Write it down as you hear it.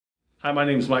Hi, my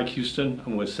name is Mike Houston.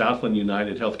 I'm with Southland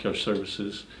United Healthcare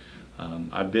Services.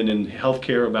 I've been in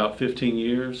healthcare about 15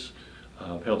 years.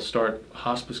 I've helped start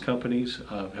hospice companies.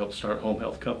 I've helped start home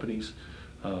health companies.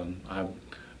 My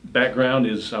background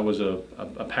is I was a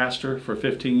pastor for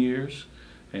 15 years,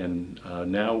 and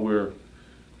now we're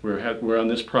on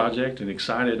this project and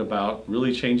excited about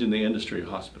really changing the industry of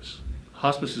hospice.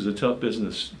 Hospice is a tough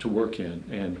business to work in,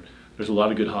 and there's a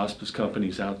lot of good hospice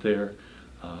companies out there.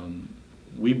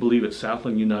 We believe at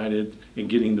Southland United in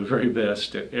getting the very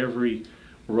best at every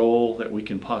role that we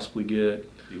can possibly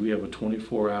get. We have a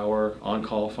 24-hour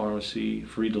on-call pharmacy,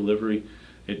 free delivery.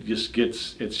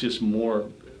 It's just more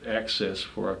access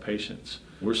for our patients.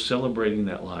 We're celebrating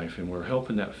that life and we're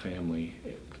helping that family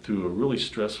through a really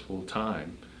stressful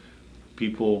time.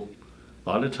 People a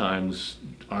lot of times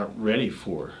aren't ready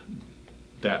for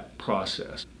that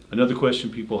process. Another question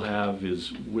people have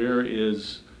is, where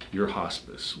is your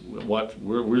hospice?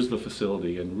 Where's the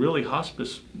facility? And really,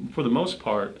 hospice, for the most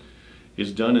part,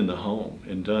 is done in the home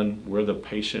and done where the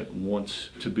patient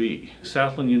wants to be.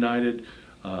 Southland United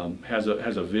has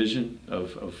a vision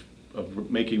of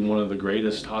making one of the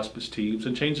greatest hospice teams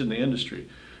and changing the industry.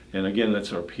 And again,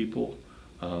 that's our people,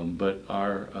 but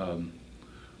our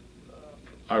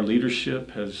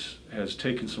leadership has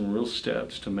taken some real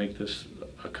steps to make this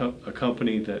a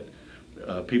company that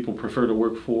people prefer to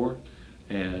work for.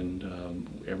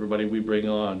 And everybody we bring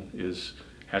on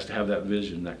has to have that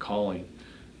vision, that calling.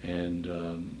 And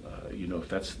if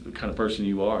that's the kind of person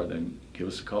you are, then give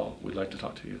us a call. We'd like to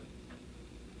talk to you.